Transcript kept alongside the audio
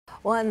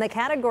Well, in the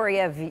category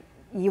of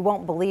you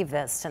won't believe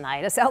this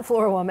tonight, a South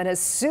Florida woman is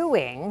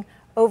suing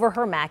over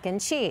her mac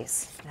and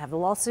cheese. I have the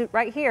lawsuit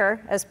right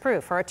here as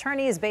proof. Her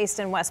attorney is based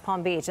in West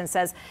Palm Beach and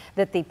says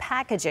that the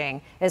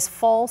packaging is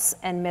false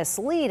and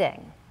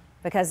misleading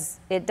because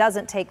it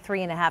doesn't take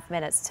 3.5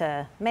 minutes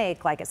to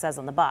make like it says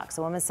on the box.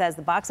 The woman says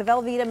the box of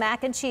Velveeta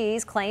mac and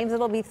cheese claims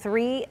it'll be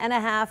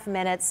 3.5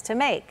 minutes to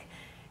make.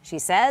 She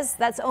says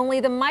that's only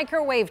the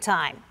microwave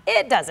time.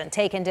 It doesn't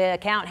take into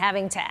account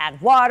having to add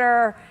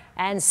water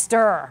and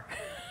stir.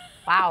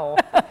 Wow.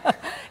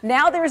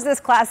 Now there's this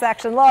class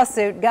action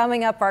lawsuit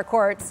gumming up our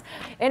courts.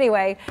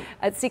 Anyway,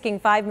 it's seeking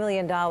 $5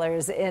 million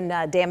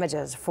in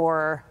damages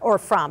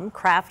from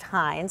Kraft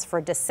Heinz for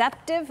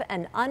deceptive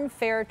and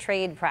unfair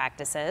trade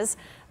practices.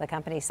 The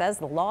company says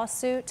the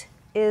lawsuit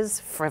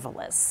is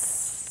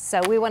frivolous. So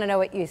we want to know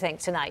what you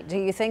think tonight. Do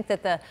you think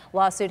that the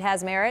lawsuit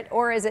has merit,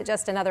 or is it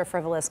just another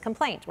frivolous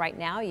complaint? Right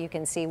now, you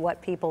can see what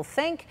people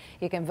think.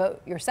 You can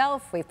vote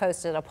yourself. We've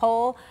posted a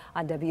poll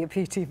on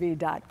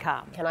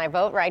WPTV.com. Can I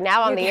vote right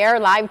now on the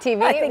air, live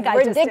TV? I think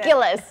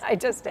ridiculous. I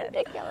just did.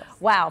 Ridiculous.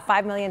 Wow,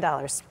 $5 million.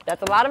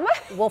 That's a lot of money.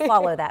 We'll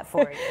follow that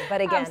for you.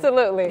 But again,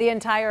 absolutely. The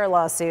entire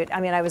lawsuit,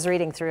 I mean, I was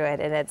reading through it,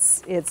 and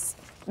it's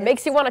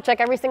makes you want to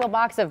check every single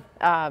box of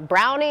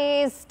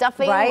brownies,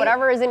 stuffing, right?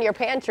 Whatever is in your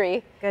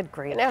pantry. Good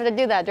grief. I have to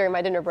do that during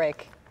my dinner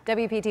break.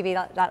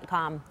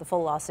 WPTV.com, the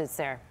full lawsuit's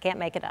there. Can't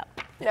make it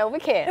up. No, we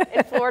can't.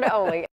 In Florida only.